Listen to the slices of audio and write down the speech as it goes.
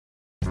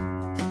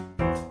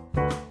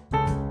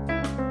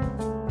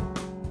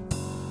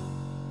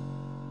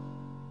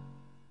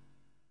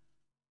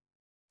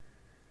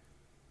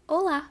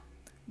Olá,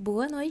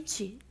 boa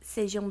noite,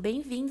 sejam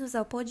bem-vindos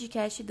ao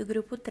podcast do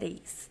Grupo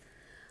 3.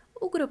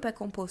 O grupo é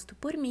composto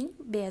por mim,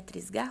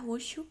 Beatriz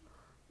Garrucho,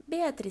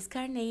 Beatriz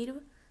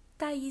Carneiro,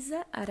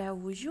 Thaisa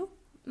Araújo,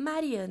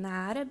 Mariana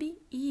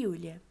Árabe e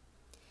Yulia.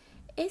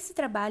 Esse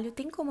trabalho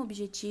tem como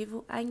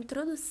objetivo a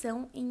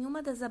introdução em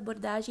uma das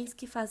abordagens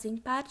que fazem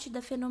parte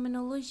da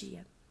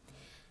fenomenologia.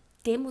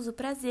 Temos o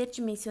prazer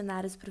de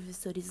mencionar os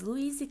professores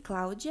Luiz e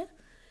Cláudia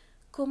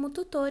como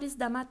tutores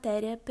da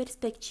matéria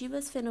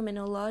Perspectivas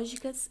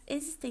Fenomenológicas,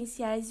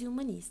 Existenciais e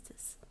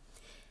Humanistas.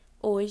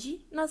 Hoje,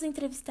 nós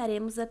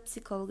entrevistaremos a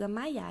psicóloga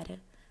Maiara,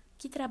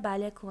 que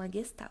trabalha com a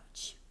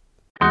Gestalt.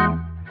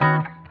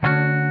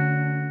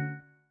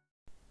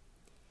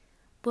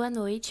 Boa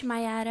noite,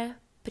 Maiara.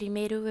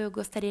 Primeiro, eu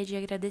gostaria de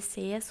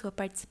agradecer a sua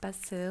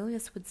participação e a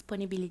sua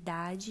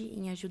disponibilidade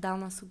em ajudar o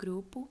nosso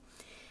grupo.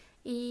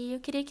 E eu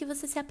queria que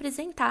você se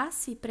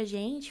apresentasse para a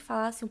gente,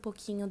 falasse um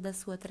pouquinho da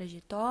sua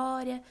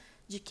trajetória,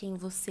 de quem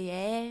você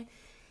é.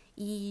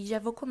 E já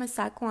vou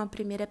começar com a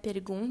primeira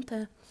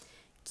pergunta,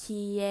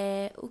 que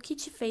é: o que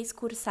te fez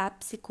cursar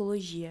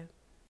psicologia?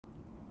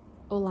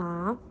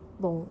 Olá,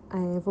 vou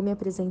me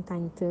apresentar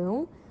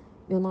então.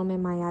 Meu nome é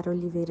Maiara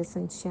Oliveira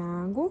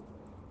Santiago,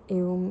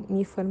 eu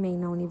me formei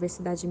na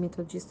Universidade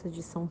Metodista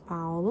de São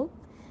Paulo,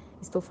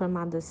 estou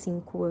formada há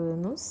 5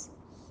 anos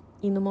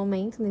e no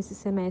momento, nesse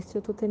semestre,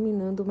 eu estou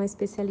terminando uma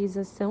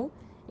especialização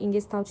em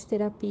Gestalt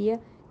terapia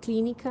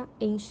clínica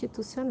e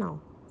institucional.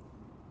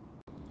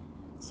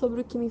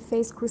 Sobre o que me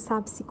fez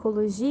cursar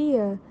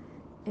psicologia,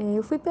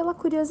 eu fui pela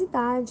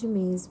curiosidade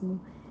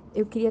mesmo.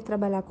 Eu queria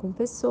trabalhar com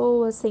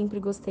pessoas, sempre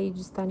gostei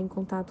de estar em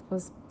contato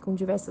com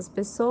diversas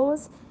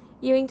pessoas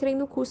e eu entrei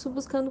no curso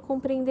buscando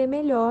compreender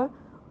melhor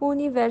o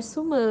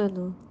universo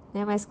humano,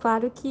 né? Mas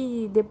claro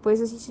que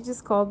depois a gente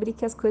descobre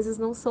que as coisas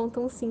não são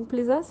tão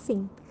simples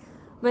assim.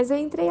 Mas eu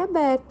entrei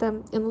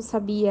aberta, eu não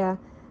sabia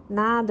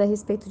nada a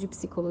respeito de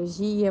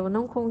psicologia, eu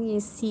não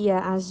conhecia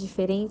as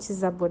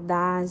diferentes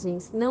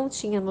abordagens, não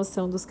tinha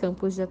noção dos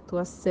campos de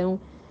atuação.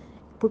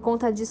 Por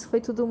conta disso, foi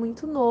tudo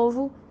muito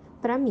novo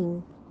para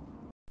mim.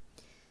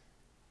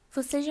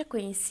 Você já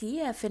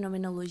conhecia a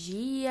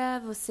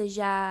fenomenologia? Você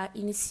já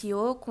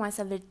iniciou com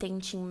essa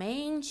vertente em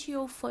mente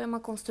ou foi uma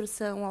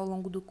construção ao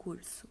longo do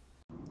curso?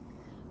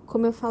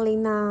 Como eu falei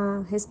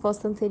na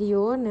resposta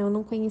anterior, né, eu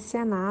não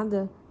conhecia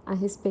nada a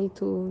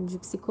respeito de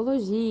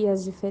psicologia,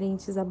 as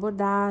diferentes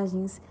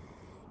abordagens.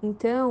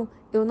 Então,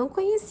 eu não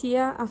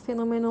conhecia a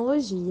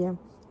fenomenologia.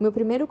 Meu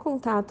primeiro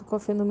contato com a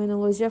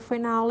fenomenologia foi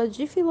na aula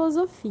de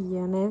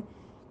filosofia, né?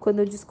 Quando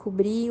eu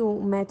descobri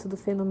o método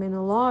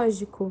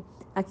fenomenológico,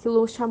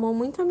 aquilo chamou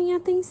muito a minha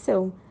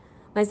atenção.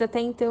 Mas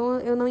até então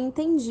eu não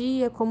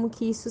entendia como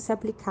que isso se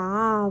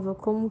aplicava,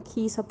 como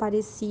que isso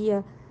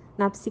aparecia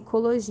na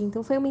psicologia.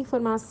 Então foi uma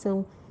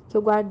informação que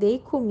eu guardei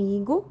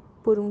comigo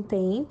por um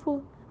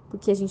tempo,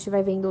 porque a gente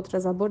vai vendo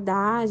outras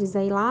abordagens,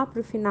 aí lá para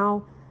o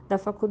final da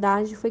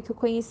faculdade foi que eu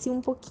conheci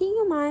um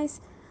pouquinho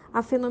mais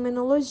a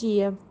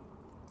fenomenologia,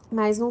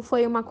 mas não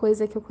foi uma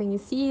coisa que eu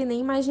conhecia e nem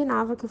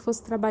imaginava que eu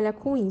fosse trabalhar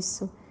com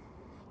isso.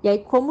 E aí,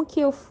 como que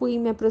eu fui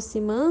me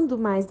aproximando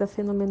mais da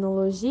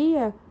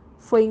fenomenologia,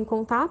 foi em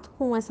contato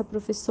com essa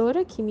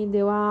professora que me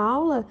deu a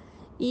aula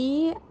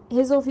e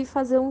resolvi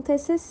fazer um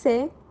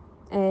TCC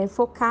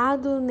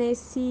focado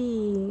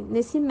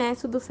nesse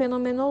método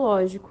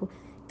fenomenológico.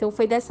 Então,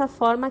 foi dessa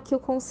forma que eu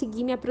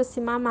consegui me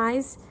aproximar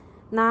mais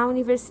na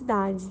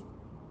universidade,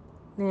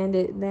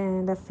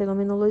 né, da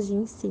fenomenologia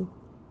em si.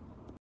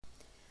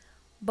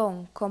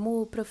 Bom,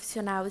 como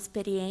profissional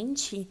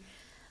experiente,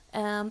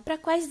 para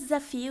quais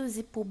desafios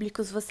e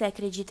públicos você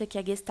acredita que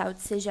a Gestalt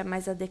seja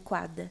mais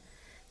adequada?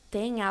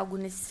 Tem algo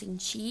nesse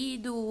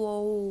sentido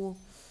ou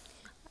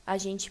a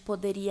gente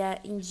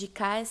poderia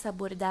indicar essa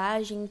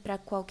abordagem para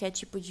qualquer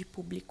tipo de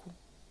público?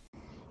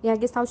 E a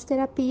Gestalt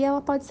terapia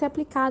ela pode ser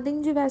aplicada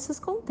em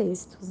diversos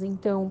contextos.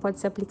 Então, pode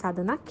ser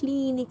aplicada na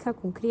clínica,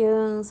 com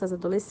crianças,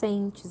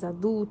 adolescentes,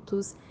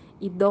 adultos,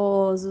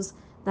 idosos,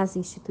 nas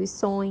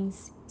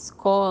instituições,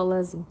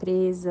 escolas,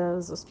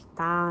 empresas,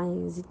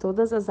 hospitais e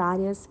todas as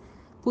áreas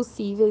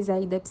possíveis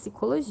aí da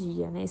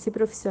psicologia, né? Esse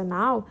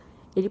profissional,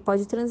 ele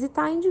pode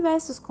transitar em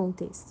diversos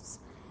contextos.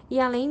 E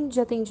além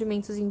de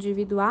atendimentos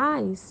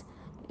individuais,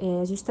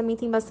 a gente também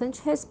tem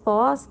bastante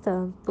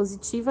resposta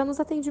positiva nos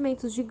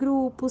atendimentos de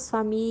grupos,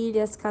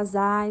 famílias,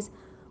 casais.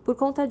 Por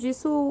conta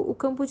disso, o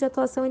campo de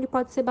atuação ele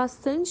pode ser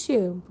bastante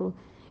amplo.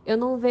 Eu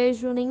não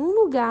vejo nenhum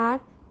lugar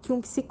que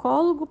um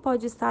psicólogo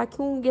pode estar que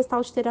um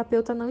gestalt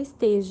terapeuta não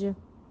esteja.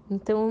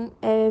 Então,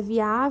 é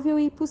viável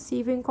e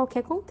possível em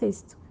qualquer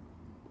contexto.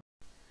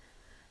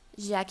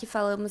 Já que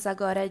falamos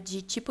agora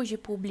de tipos de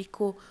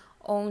público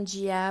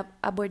onde a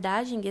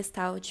abordagem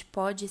Gestalt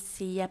pode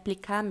se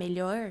aplicar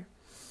melhor,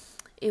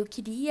 eu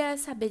queria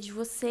saber de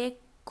você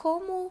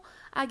como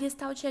a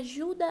Gestalt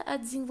ajuda a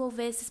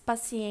desenvolver esses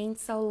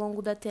pacientes ao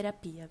longo da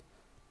terapia.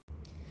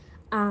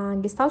 A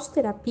Gestalt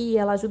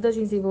terapia ela ajuda a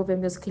desenvolver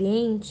meus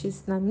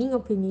clientes, na minha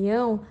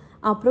opinião,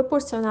 ao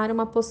proporcionar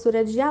uma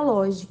postura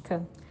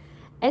dialógica.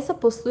 Essa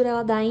postura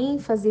ela dá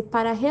ênfase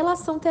para a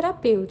relação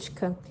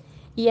terapêutica.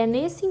 E é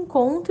nesse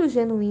encontro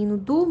genuíno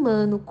do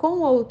humano com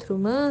o outro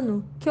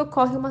humano que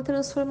ocorre uma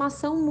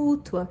transformação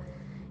mútua.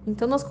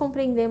 Então, nós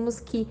compreendemos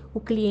que o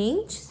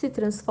cliente se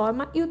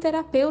transforma e o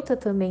terapeuta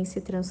também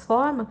se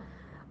transforma,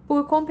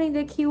 por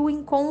compreender que o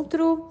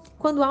encontro,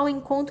 quando há um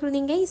encontro,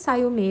 ninguém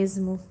sai o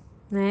mesmo,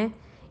 né?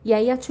 E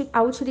aí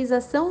a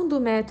utilização do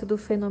método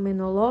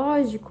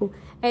fenomenológico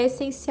é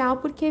essencial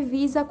porque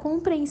visa a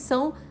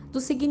compreensão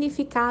dos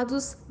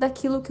significados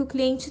daquilo que o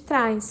cliente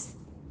traz.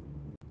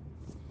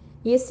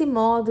 E esse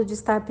modo de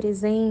estar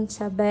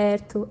presente,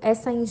 aberto,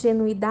 essa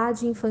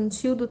ingenuidade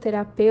infantil do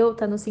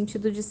terapeuta, no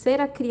sentido de ser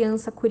a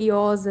criança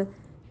curiosa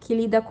que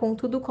lida com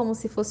tudo como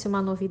se fosse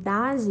uma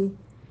novidade,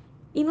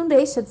 e não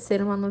deixa de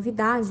ser uma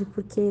novidade,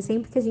 porque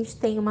sempre que a gente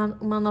tem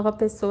uma nova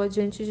pessoa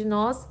diante de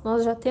nós,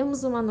 nós já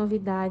temos uma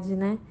novidade,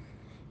 né?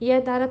 E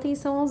é dar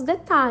atenção aos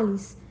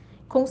detalhes,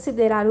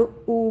 considerar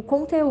o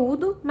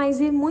conteúdo, mas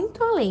ir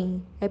muito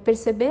além. É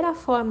perceber a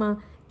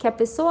forma que a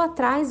pessoa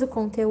traz o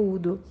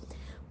conteúdo,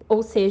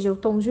 ou seja, o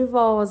tom de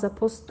voz, a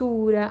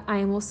postura, a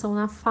emoção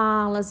na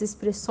fala, as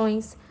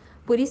expressões.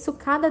 Por isso,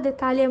 cada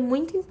detalhe é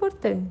muito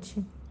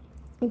importante.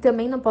 E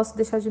também não posso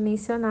deixar de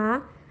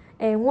mencionar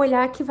um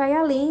olhar que vai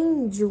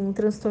além de um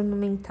transtorno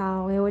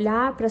mental, é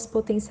olhar para as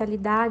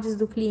potencialidades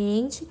do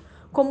cliente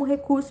como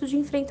recurso de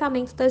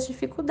enfrentamento das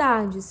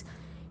dificuldades.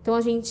 Então,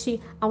 a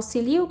gente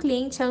auxilia o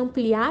cliente a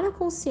ampliar a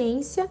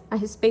consciência a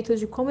respeito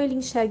de como ele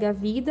enxerga a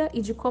vida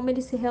e de como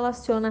ele se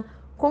relaciona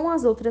com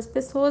as outras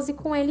pessoas e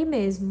com ele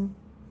mesmo.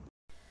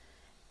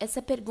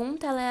 Essa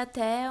pergunta ela é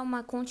até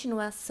uma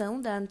continuação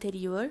da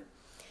anterior,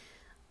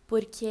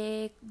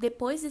 porque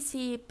depois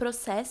desse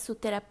processo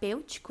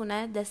terapêutico,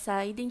 né,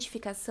 dessa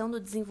identificação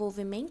do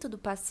desenvolvimento do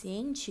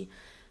paciente,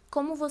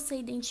 como você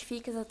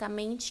identifica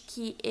exatamente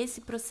que esse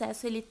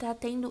processo ele está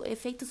tendo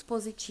efeitos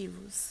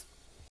positivos?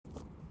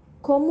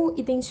 Como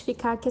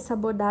identificar que essa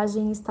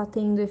abordagem está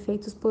tendo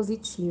efeitos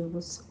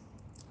positivos?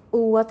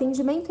 O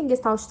atendimento em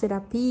Gestalt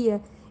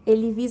terapia,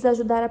 ele visa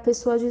ajudar a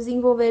pessoa a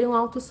desenvolver um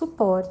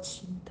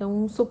autossuporte,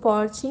 então um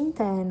suporte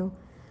interno,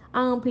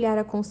 a ampliar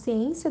a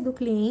consciência do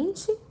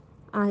cliente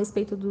a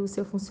respeito do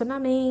seu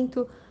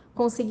funcionamento,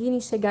 conseguir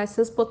enxergar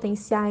seus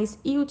potenciais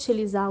e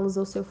utilizá-los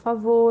ao seu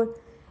favor,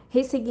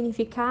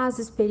 ressignificar as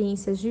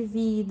experiências de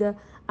vida,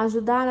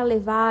 ajudar a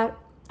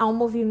levar ao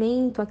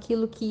movimento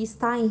aquilo que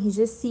está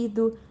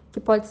enrijecido, que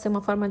pode ser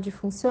uma forma de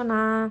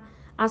funcionar,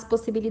 as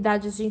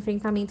possibilidades de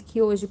enfrentamento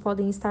que hoje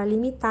podem estar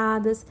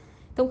limitadas.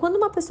 Então, quando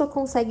uma pessoa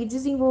consegue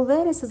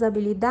desenvolver essas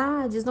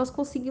habilidades, nós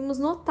conseguimos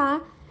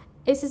notar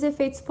esses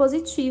efeitos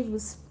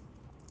positivos.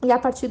 E a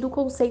partir do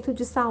conceito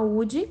de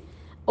saúde,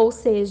 ou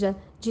seja,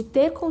 de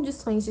ter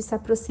condições de se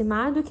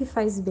aproximar do que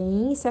faz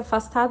bem e se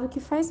afastar do que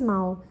faz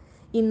mal.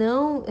 E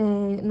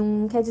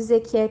não quer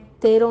dizer que é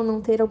ter ou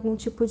não ter algum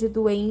tipo de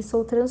doença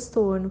ou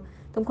transtorno.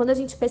 Então, quando a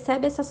gente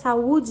percebe essa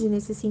saúde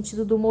nesse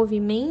sentido do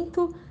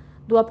movimento,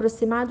 do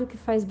aproximar do que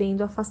faz bem,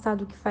 do afastar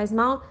do que faz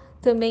mal,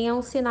 também é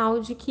um sinal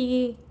de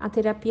que a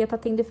terapia está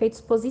tendo efeitos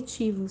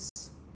positivos.